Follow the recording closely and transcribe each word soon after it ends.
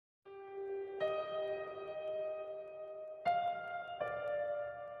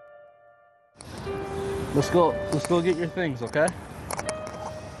Let's go. Let's go get your things, okay?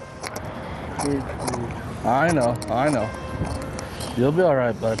 I know. I know. You'll be all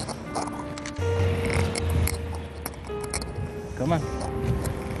right, bud. Come on.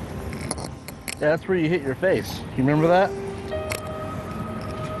 Yeah, that's where you hit your face. You remember that?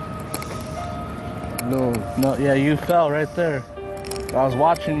 No. No. Yeah, you fell right there. I was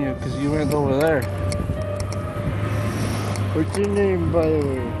watching you because you went over there. What's your name, by the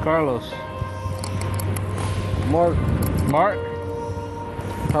way? Carlos. Mark. Mark?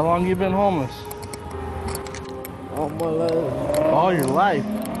 How long you been homeless? All my life. All your life?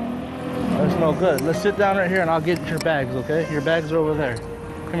 That's no good. Let's sit down right here and I'll get your bags, okay? Your bags are over there.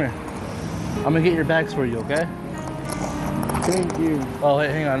 Come here. I'm gonna get your bags for you, okay? Thank you. Oh,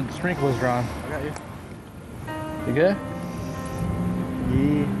 hey, hang on. The sprinklers are on. I got you. You good?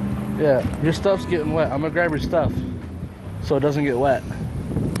 Yeah. Yeah. Your stuff's getting wet. I'm gonna grab your stuff so it doesn't get wet.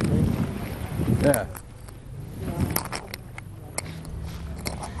 Yeah.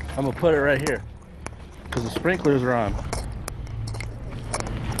 I'm gonna put it right here because the sprinklers are on.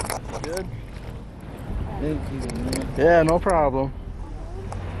 Good? Thank you, man. Yeah, no problem.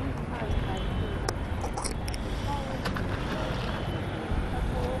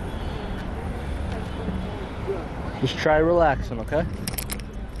 Just try relaxing, okay?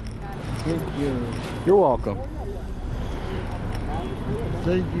 Thank you. You're welcome.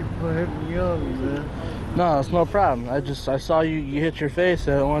 Thank you for having me on, man. No, it's no problem. I saw you hit your face.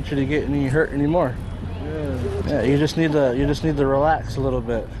 I don't want you to get any hurt anymore. Yeah. Yeah, you just need to relax a little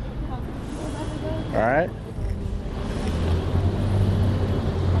bit. All right?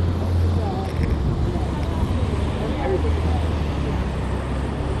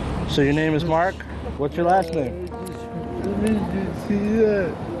 So your name is Mark? What's your last name? I need to see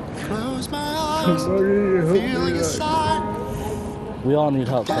that. Close my eyes, Somebody help feeling me a out. sign. We all need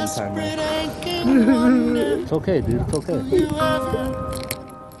help sometime, man. Desperate aching wonder. It's okay, dude. It's okay. You ever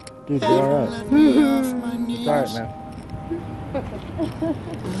Dude, you're all right. let me off my knees? It's all right, man.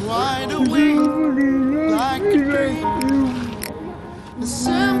 Wide awake like a dream. As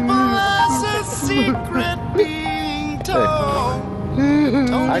simple as a secret being told.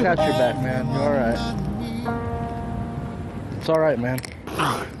 I got your back, man. You're all right. It's all right, man.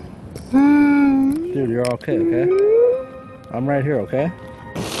 Dude, you're okay, okay? I'm right here, okay?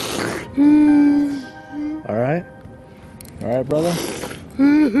 All right? All right, brother?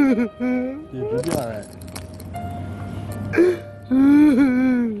 Dude, you'll be all right.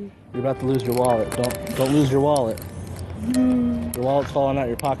 You're about to lose your wallet. Don't lose your wallet. Your wallet's falling out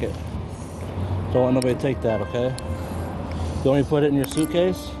your pocket. Don't let nobody take that, okay? You want me to put it in your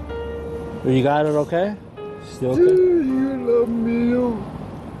suitcase? Or you got it, okay? You okay? You love me, though.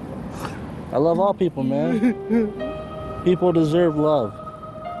 I love all people, man. People deserve love.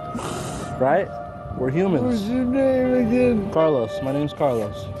 Right? We're What's humans. your name again? Carlos. My name's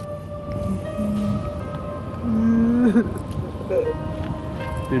Carlos.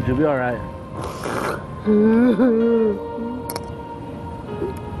 Dude, you'll be alright.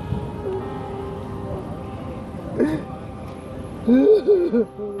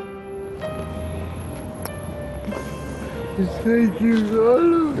 Thank you,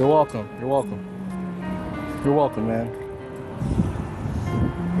 God. You're welcome. You're welcome. You're welcome, man.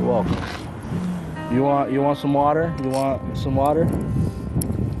 You're welcome. You want some water? You want some water?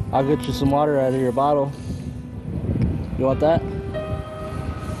 I'll get you some water out of your bottle. You want that?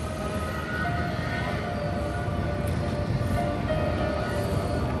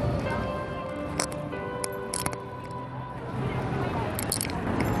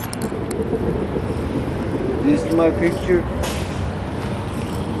 This is my picture.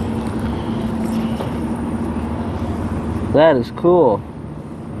 That is cool.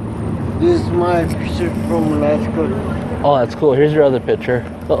 This is my picture from Alaska. Oh, that's cool. Here's your other picture.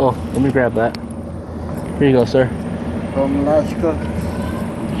 Uh-oh. Let me grab that. Here you go, sir. From Alaska.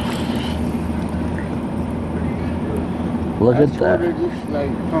 Look That's at that. what it looks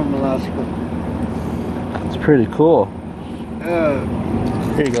like from Alaska. It's pretty cool. Yeah,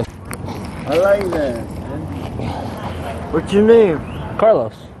 Here you go. I like that. What's your name?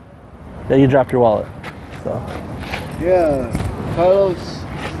 Carlos. Yeah, you dropped your wallet. So. Yeah, Carlos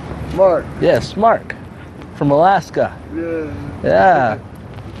Mark. Yes, Mark. From Alaska. Yeah. Yeah.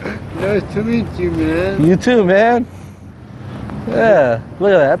 Nice to meet you, man. You too, man. Yeah.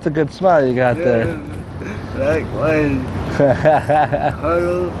 Look at that. That's a good smile you got there. Likewise.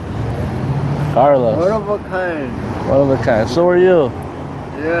 Carlos. Carlos. One of a kind. One of a kind. So are you.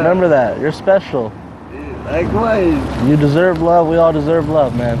 Yeah. Remember that. You're special. Likewise. You deserve love. We all deserve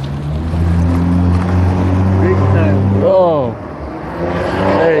love, man. Big time. Oh.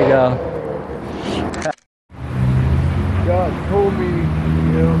 There you go. God told me,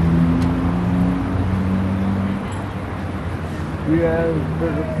 you know, we have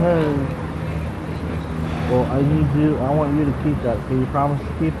better plans. Well, I want you to keep that. Can you promise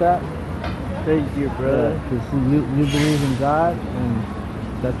to keep that? Thank you, brother. Because you believe in God, and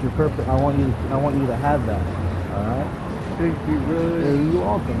that's your purpose. I want you to have that. All right. Thank you, brother. You're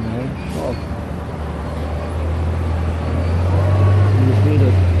welcome, man. You're welcome. You just need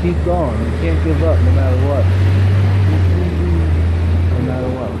to keep going. You can't give up no matter what. No matter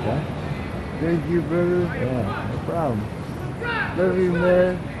what, okay? Thank you, brother. Yeah, no problem. Love you,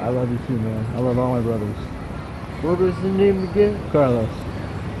 man. I love you too, man. I love all my brothers. What was the name again? Carlos.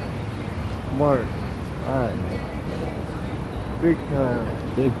 Mark. Alright, Big time.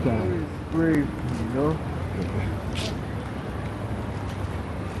 big time. Brave, you know?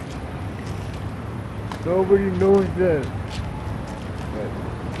 Nobody knows that.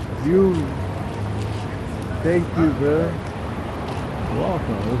 But you. Thank you, brother. You're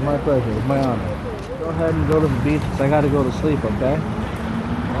welcome. It was my pleasure. It was my honor. Go ahead and go to the beach, 'cause I gotta go to sleep, okay?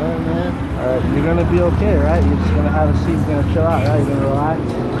 Alright, man. Alright, you're gonna be okay, right? You're just gonna have a seat, you're gonna chill out, right? You're gonna relax?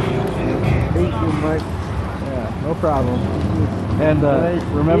 Thank you, Mike. Yeah, no problem. And Nice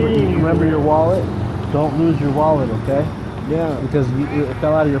remember meeting you. your wallet. Don't lose your wallet, okay? Yeah. Because it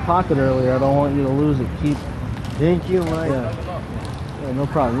fell out of your pocket earlier. I don't want you to lose it. Keep. Thank you, Mike. Yeah. Yeah, no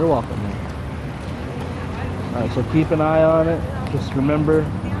problem. You're welcome, man. All right, so keep an eye on it. Just remember,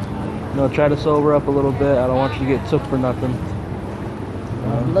 try to sober up a little bit. I don't want you to get took for nothing.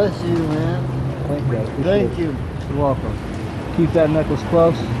 God bless you, man. Thank you. I appreciate Thank it. you. You're welcome. Keep that necklace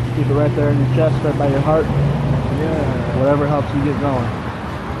close. Keep it right there in your chest, right by your heart. Yeah. Whatever helps you get going.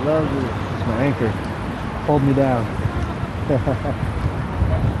 Love you. It's my anchor. Hold me down.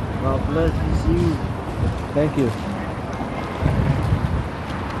 God bless you. Thank you.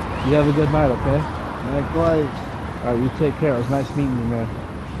 You have a good night, okay? Likewise. All right, you take care. It was nice meeting you, man.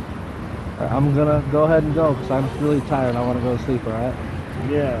 All right, I'm gonna go ahead and go because I'm really tired. I want to go to sleep. All right.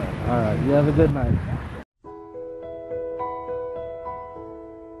 Yeah. All right. You have a good night.